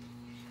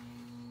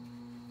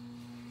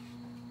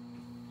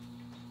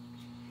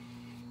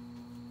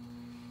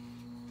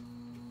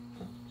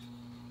 Do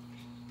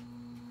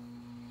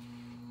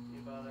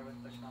you bother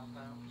with the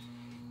compound?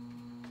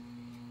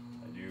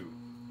 I do.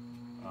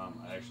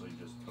 I actually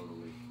just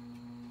totally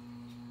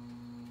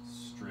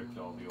stripped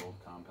all the old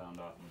compound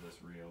off of this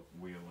wheel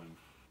and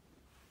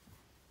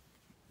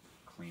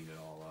cleaned it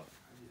all up.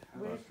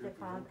 Where's the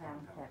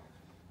compound kept?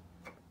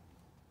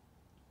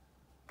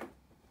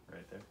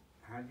 Right there.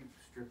 How do you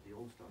strip the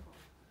old stuff off?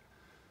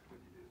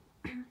 What'd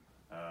you do?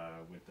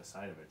 With the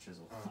side of a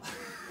chisel. Oh.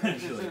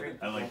 Actually,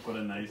 I like put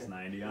a nice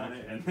 90 on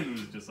it, and then it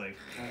was just like,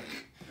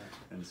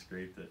 and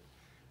scraped it.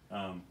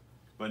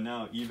 But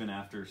now, even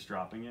after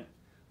stropping it,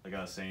 like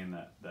I was saying,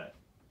 that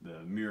the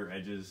mirror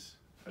edges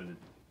are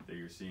that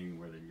you're seeing,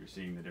 where you're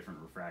seeing the different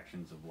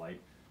refractions of light,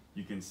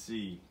 you can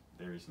see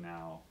there's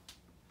now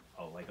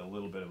like a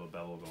little bit of a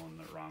bevel going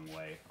the wrong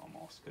way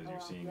almost, because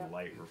you're seeing the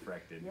light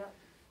reflected in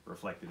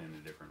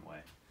a different way.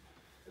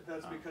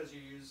 That's because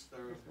you use the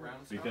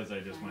round strop? Because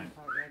I just went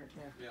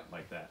Yeah.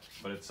 like that.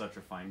 But it's such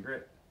a fine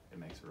grit, it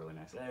makes a really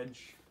nice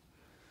edge.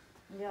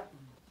 Yep.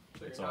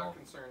 So It's you're not all-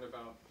 concerned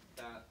about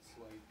that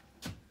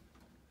slate?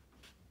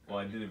 Well,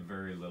 I did it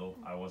very little.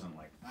 I wasn't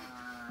like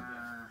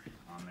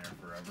on there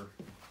forever.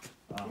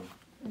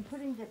 In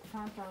putting the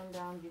compound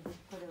down, you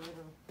just put a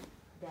little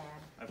dab.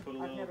 I put a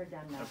I've little. never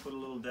done that. I put a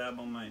little dab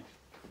on my,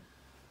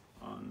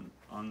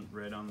 on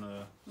right on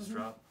the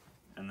strop,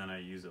 and then I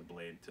use a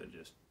blade to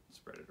just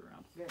spread it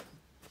around. Good.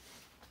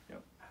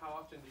 Yep. How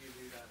often do you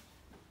do that?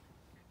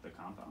 The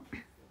compound.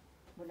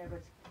 Whenever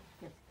it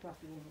gets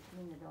fluffy and you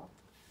clean it off.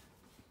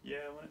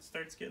 Yeah, when it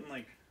starts getting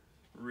like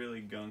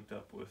really gunked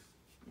up with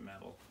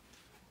metal,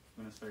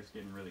 when it starts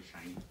getting really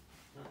shiny,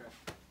 Okay.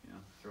 you know,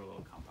 throw a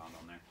little compound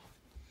on there,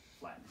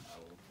 flatten it out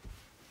a little.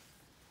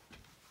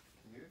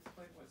 Can you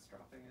explain what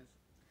stropping is?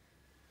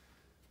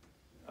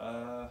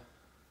 Barber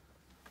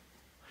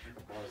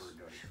does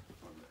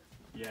on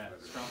the Yeah,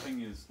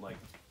 stropping is like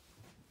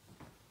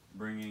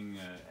bringing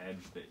an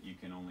edge that you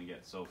can only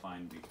get so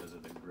fine because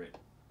of the grit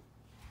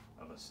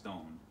of a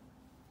stone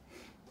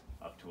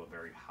up to a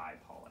very high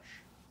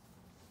polish.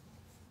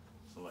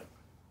 So like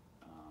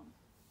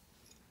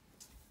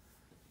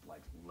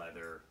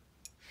leather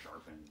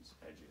sharpens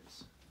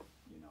edges,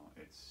 you know,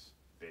 it's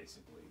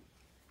basically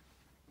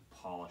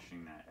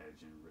polishing that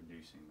edge and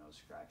reducing those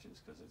scratches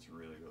because it's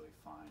really, really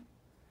fine.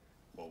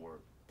 What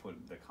we're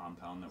the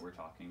compound that we're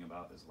talking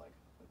about is like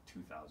a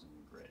 2,000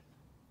 grit,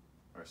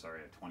 or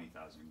sorry, a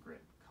 20,000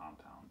 grit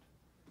compound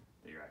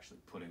that you're actually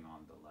putting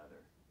on the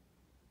leather.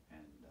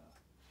 And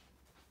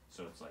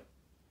so it's like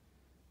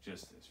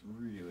just this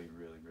really,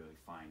 really, really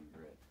fine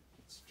grit.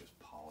 It's just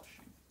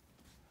polishing.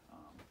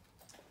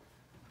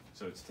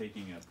 So it's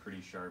taking a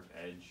pretty sharp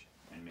edge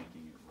and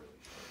making it really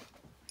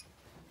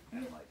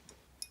sharp,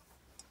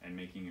 and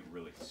making it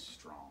really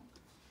strong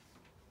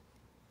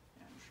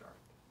and sharp.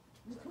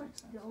 Does It's that like make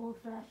sense? the old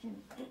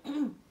fashioned,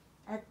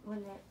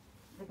 when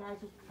the guys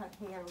who cut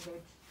hair,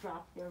 they'd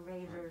strop their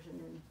razors and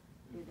then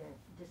do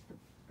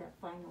that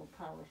final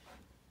polish.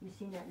 You've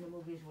seen that in the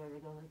movies where they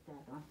go like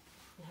that, huh?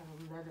 They have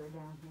a leather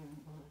down here and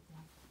go like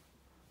that.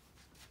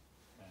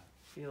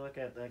 If you look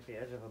at like the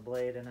edge of a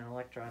blade in an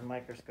electron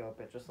microscope,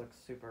 it just looks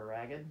super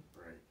ragged.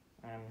 right.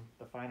 And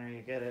the finer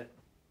you get it,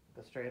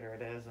 the straighter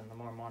it is, and the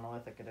more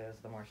monolithic it is,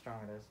 the more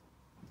strong it is.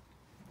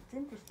 It's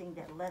interesting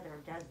that leather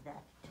does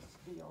that to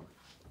steel.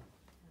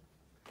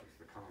 It's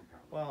the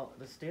compound. Well,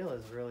 the steel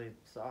is really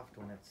soft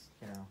when it's,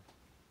 you know,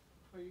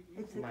 Well, you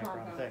It's the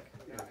micron compound. thick.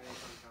 Yeah, any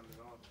compound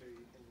at all too,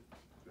 you can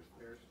just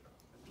bear strap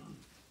it.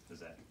 Does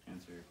that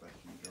answer your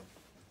question, Joe?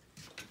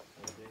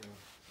 Daniel,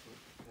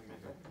 can I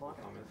make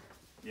a comment?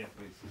 Yeah,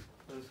 please.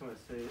 I just want to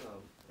say,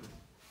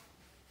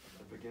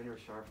 a beginner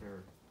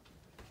sharpener,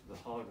 the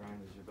hollow grind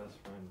is your best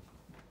friend.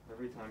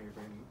 Every time you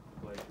bring the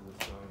blade to the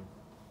stone,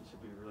 it should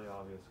be really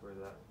obvious where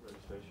that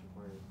registration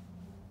point is.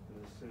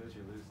 And as soon as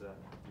you lose that,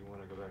 you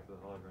want to go back to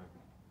the hollow grind.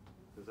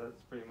 Because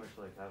that's pretty much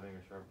like having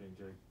a sharpening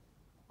jig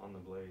on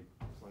the blade.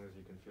 As long as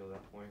you can feel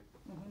that point,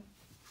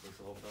 makes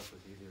the whole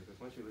process easier.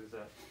 Because once you lose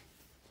that,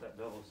 that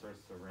bevel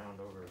starts to round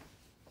over.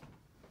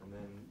 And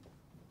then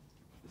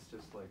it's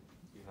just like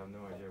you have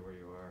no idea where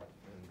you are,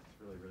 and it's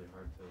really, really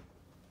hard to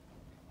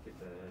get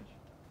that edge.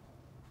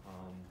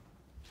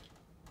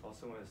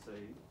 Also want to say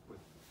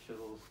with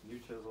chisels, new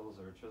chisels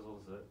or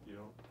chisels that you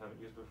haven't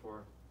used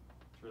before,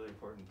 it's really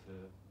important to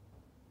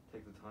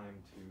take the time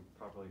to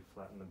properly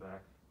flatten the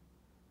back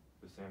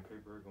with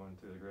sandpaper going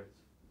through the grits.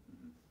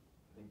 Mm-hmm.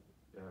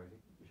 I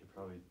think you should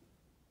probably.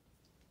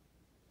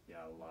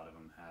 Yeah, a lot of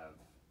them have.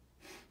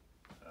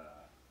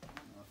 I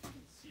don't know if you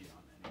can see it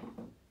on any. I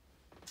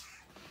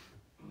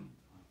don't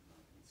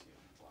know if you can see it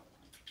on a lot of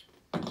them.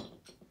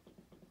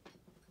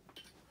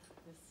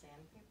 With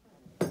sandpaper?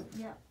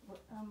 Yeah,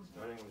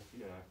 Starting with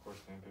coarse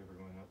sandpaper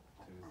going up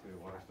to the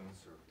waterstone.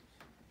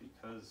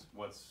 Because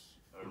what's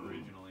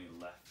originally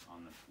left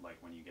on the, like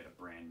when you get a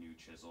brand new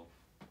chisel,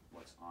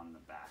 what's on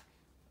the back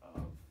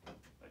of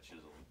a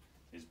chisel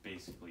is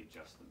basically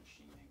just the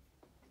machining.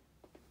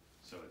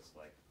 So it's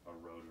like a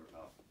rotor,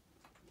 a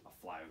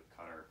flyout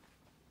cutter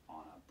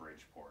on a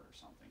Bridgeport or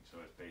something. So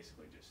it's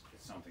basically just,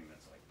 it's something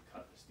that's like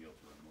cut the steel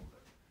to remove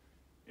it.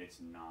 It's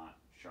not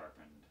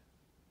sharpened.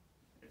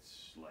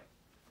 It's like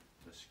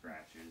the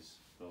scratches,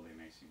 though they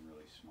may seem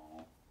really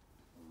small,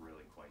 are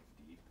really quite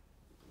deep.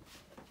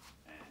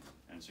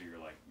 And so you're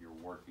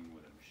working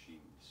with a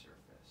machined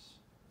surface,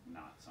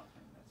 not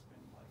something that's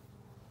been like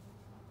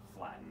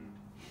flattened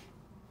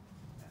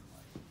and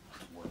like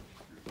worked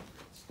through the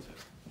grits to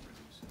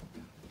reduce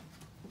it.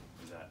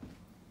 Is that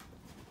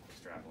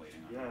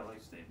extrapolating on your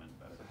statement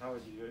better? So how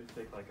would you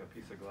take like a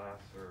piece of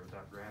glass or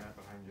that granite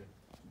behind you,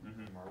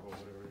 marble,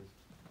 whatever it is?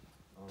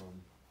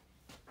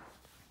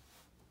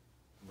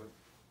 What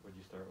would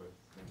you start with?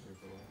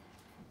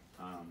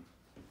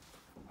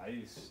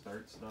 I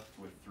start stuff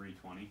with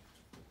 320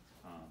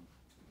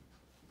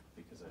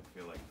 because I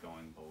feel like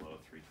going below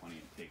 320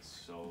 it takes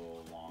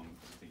so long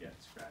to get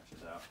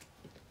scratches out.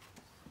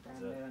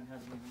 Brand new and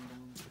hasn't even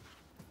been.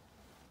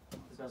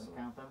 It doesn't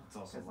count though. It's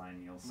also line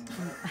Nielsen.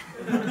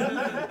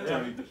 They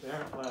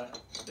aren't flat.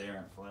 They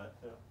aren't flat.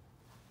 Yeah.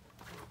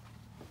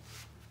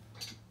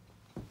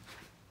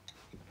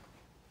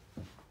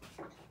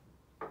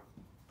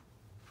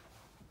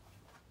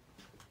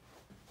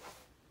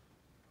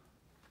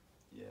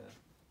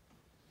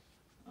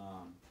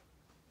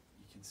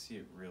 You can see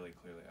it really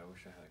clearly. I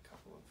wish I had a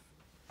couple of.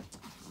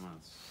 I'm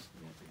gonna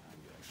stand behind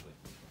you actually.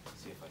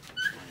 See if I can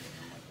find it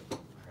on like a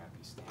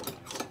crappy stand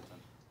or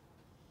something.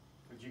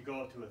 Would you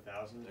go up to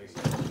 1,000? This is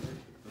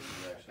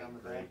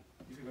actually great.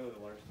 You could go to the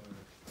waterstone.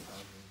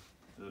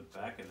 The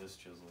back of this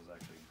chisel is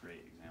actually a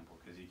great example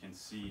because you can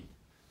see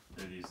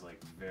there are these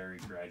like very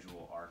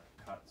gradual arc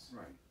cuts.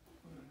 Right.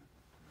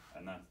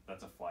 And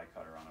that's a fly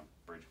cutter on a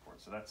Bridgeport.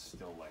 So that's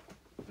still like,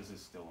 this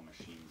is still a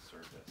machined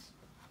surface.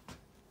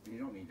 You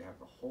don't need to have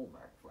the whole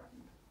back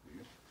flattened, do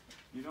you?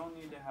 You don't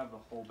need to have the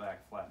whole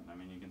back flattened. I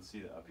mean, you can see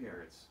that up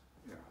here it's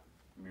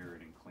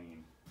mirrored and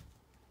clean.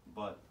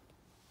 But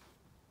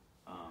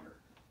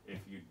if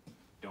you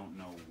don't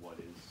know what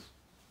is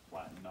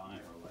flattened on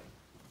it or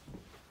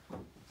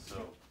like,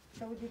 so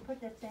would you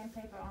put that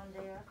sandpaper on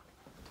there,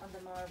 on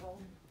the marble?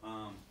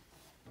 I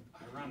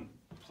run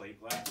plate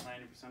glass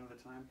 90% of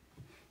the time.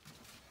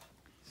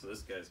 So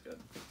this guy's got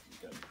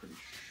pretty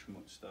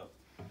schmutzed up.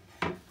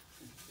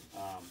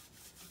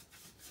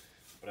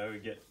 But I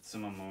would get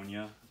some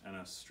ammonia and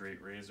a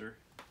straight razor,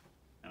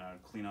 and I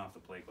would clean off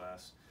the plate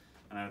glass,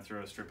 and I would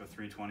throw a strip of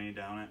 320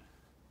 down it,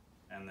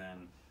 and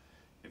then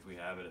if we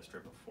have it, a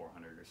strip of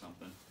 400 or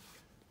something,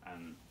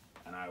 and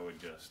I would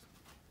just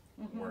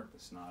work the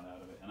snot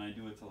out of it, and I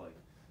do it to like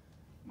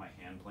my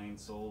hand plane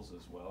soles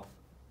as well.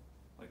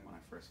 Like when I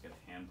first get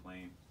a hand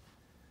plane,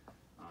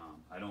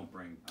 I don't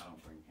bring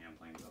hand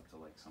planes up to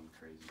like some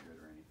crazy grit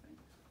or anything,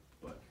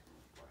 but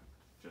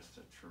just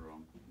to true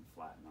them and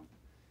flatten them.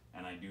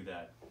 And I do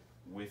that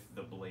with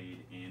the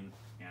blade in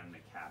and the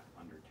cap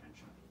under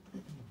tension,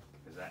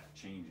 because that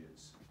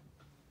changes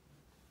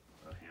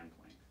a hand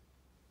plane,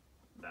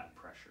 that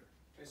pressure.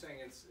 You're saying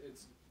it's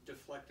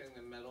deflecting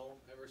the metal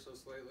ever so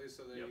slightly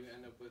so that you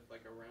end up with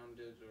like a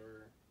rounded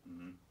or...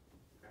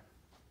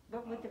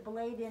 But with the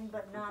blade in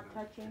but not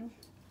touching?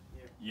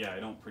 Yeah, I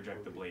don't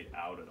project the blade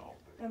out at all.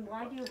 And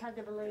why do you have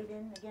the blade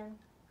in again?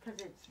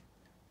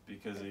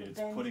 Because it's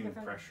putting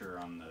pressure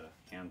on the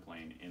hand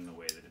plane in the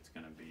way that it's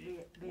going to be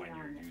when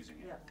you're using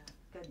it. Yeah,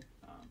 good.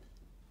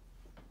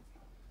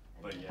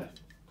 But yeah,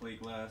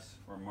 plate glass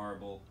or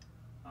marble,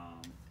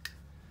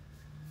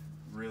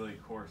 really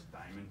coarse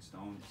diamond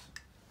stones.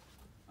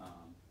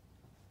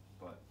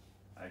 But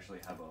I actually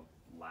have a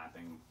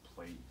lapping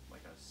plate,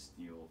 like a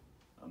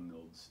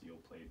milled steel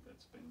plate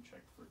that's been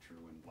checked for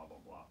true and blah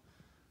blah blah,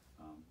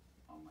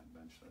 on my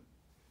bench that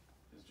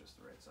is just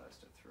the right size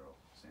to throw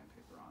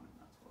sandpaper on, and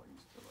that's what I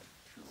used to like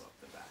true up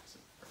the backs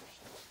of fresh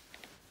stuff.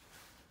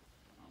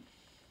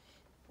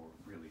 For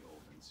really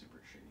old and super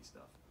shitty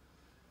stuff.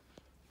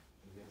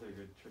 That's a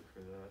good trick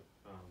for that.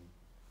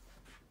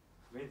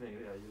 Main thing,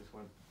 you just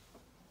want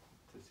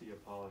to see a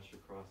polish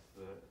across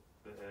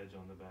the edge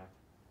on the back.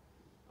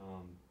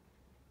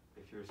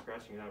 If you're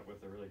scratching it out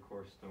with a really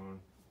coarse stone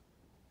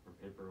or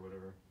paper or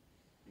whatever,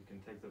 you can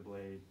take the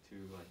blade to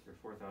like your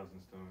 4000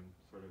 stone,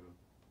 sort of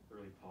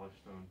early polished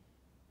stone,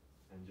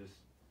 and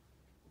just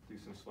do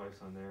some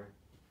swipes on there,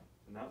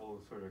 and that will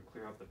sort of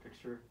clear up the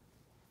picture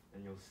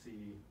and you'll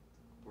see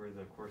where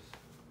the coarse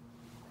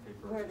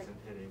paper Where the-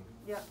 isn't hitting.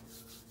 Yep.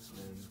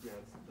 And yeah,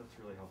 that's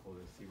really helpful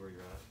to see where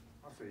you're at.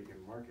 Also, you can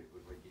mark it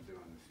with like you do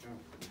on the stone,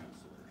 with a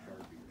pencil or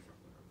Sharpie or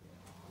something.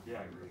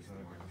 Yeah, Erase the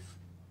exactly. marks.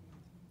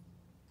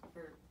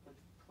 For with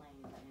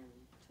plane and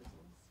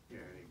chisels.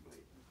 Yeah, any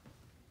blade.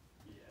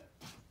 Yeah.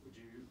 Would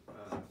you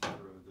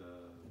throw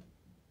the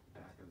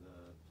back of the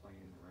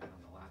plane right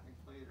on the lapping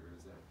plate, or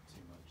is that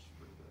too much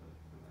for that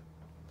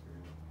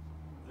material?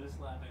 This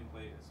lapping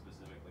plate is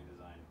specifically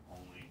designed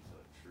only to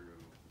true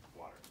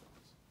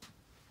waterstones.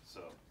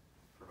 So,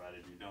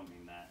 provided you don't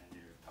mean that and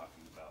you're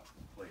talking about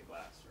plate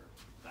glass or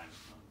diamond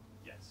stone,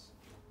 yes,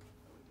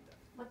 I would do that.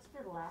 What's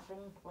the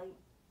lapping plate?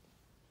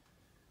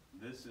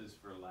 This is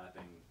for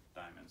lapping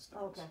diamond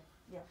stones. Okay,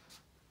 yeah.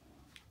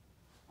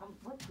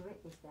 What grit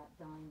is that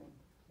diamond,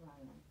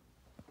 Ryan?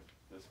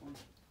 This one?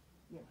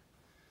 Yeah.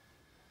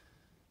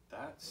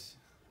 That's,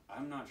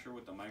 I'm not sure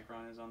what the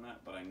micron is on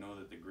that, but I know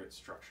that the grit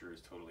structure is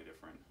totally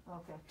different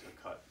Okay. to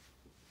cut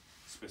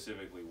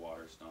specifically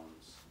water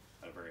stones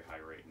at a very high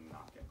rate and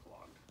not get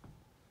clogged.